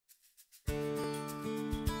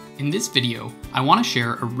In this video, I want to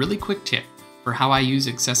share a really quick tip for how I use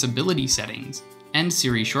accessibility settings and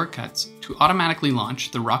Siri Shortcuts to automatically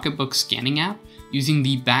launch the Rocketbook scanning app using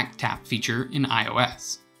the back tap feature in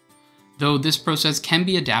iOS. Though this process can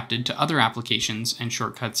be adapted to other applications and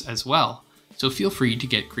shortcuts as well, so feel free to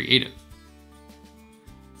get creative.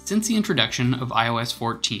 Since the introduction of iOS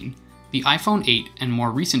 14, the iPhone 8 and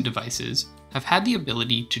more recent devices have had the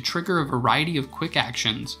ability to trigger a variety of quick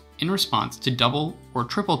actions in response to double or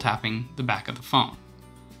triple tapping the back of the phone,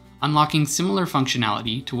 unlocking similar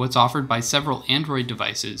functionality to what's offered by several Android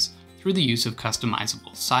devices through the use of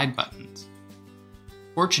customizable side buttons.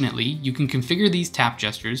 Fortunately, you can configure these tap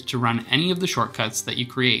gestures to run any of the shortcuts that you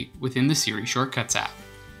create within the Siri Shortcuts app.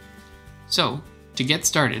 So, to get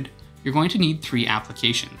started, you're going to need 3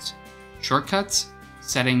 applications: Shortcuts,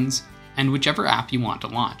 Settings, and whichever app you want to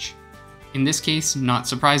launch. In this case, not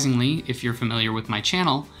surprisingly, if you're familiar with my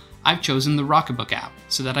channel, I've chosen the Rocketbook app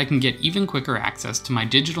so that I can get even quicker access to my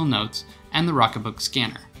digital notes and the Rocketbook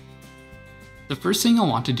scanner. The first thing I'll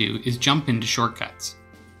want to do is jump into Shortcuts.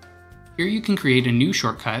 Here you can create a new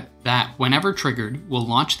shortcut that, whenever triggered, will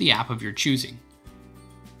launch the app of your choosing.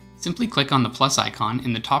 Simply click on the plus icon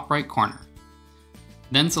in the top right corner.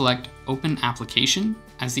 Then select Open Application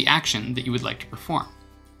as the action that you would like to perform.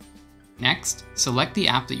 Next, select the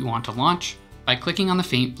app that you want to launch by clicking on the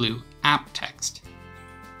faint blue App text.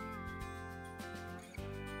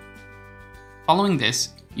 Following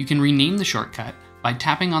this, you can rename the shortcut by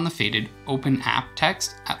tapping on the faded Open App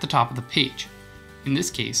text at the top of the page. In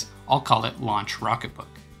this case, I'll call it Launch Rocketbook.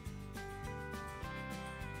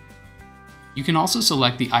 You can also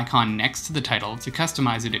select the icon next to the title to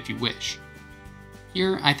customize it if you wish.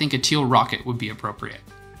 Here, I think a teal rocket would be appropriate.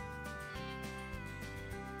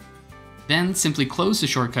 Then simply close the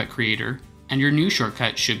shortcut creator, and your new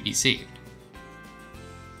shortcut should be saved.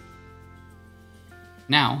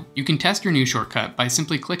 Now, you can test your new shortcut by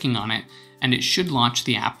simply clicking on it, and it should launch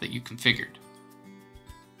the app that you configured.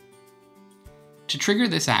 To trigger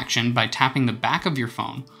this action by tapping the back of your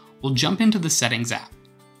phone, we'll jump into the Settings app.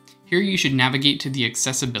 Here you should navigate to the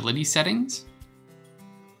Accessibility settings,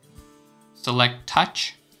 select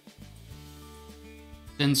Touch,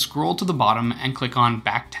 then scroll to the bottom and click on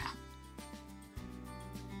Back Tap.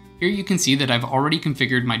 Here you can see that I've already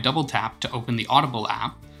configured my double tap to open the Audible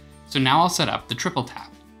app, so now I'll set up the triple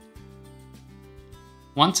tap.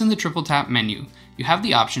 Once in the triple tap menu, you have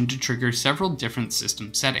the option to trigger several different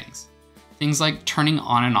system settings, things like turning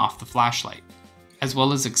on and off the flashlight, as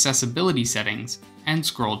well as accessibility settings and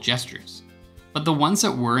scroll gestures. But the ones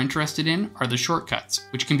that we're interested in are the shortcuts,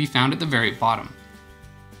 which can be found at the very bottom.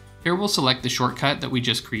 Here we'll select the shortcut that we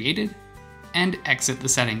just created and exit the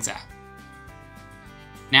Settings app.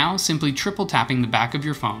 Now, simply triple tapping the back of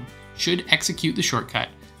your phone should execute the shortcut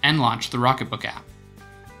and launch the Rocketbook app.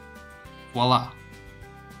 Voila!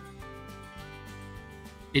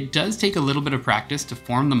 It does take a little bit of practice to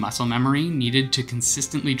form the muscle memory needed to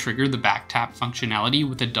consistently trigger the back tap functionality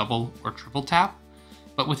with a double or triple tap,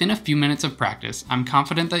 but within a few minutes of practice, I'm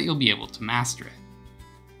confident that you'll be able to master it.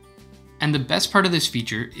 And the best part of this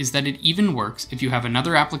feature is that it even works if you have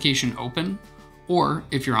another application open or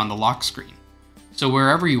if you're on the lock screen. So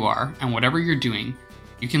wherever you are and whatever you're doing,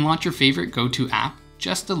 you can launch your favorite go-to app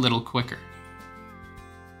just a little quicker.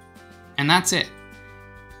 And that's it.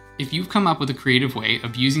 If you've come up with a creative way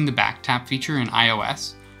of using the back tap feature in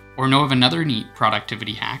iOS, or know of another neat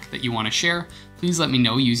productivity hack that you want to share, please let me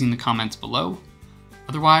know using the comments below.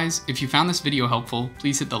 Otherwise, if you found this video helpful,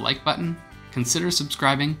 please hit the like button, consider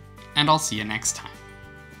subscribing, and I'll see you next time.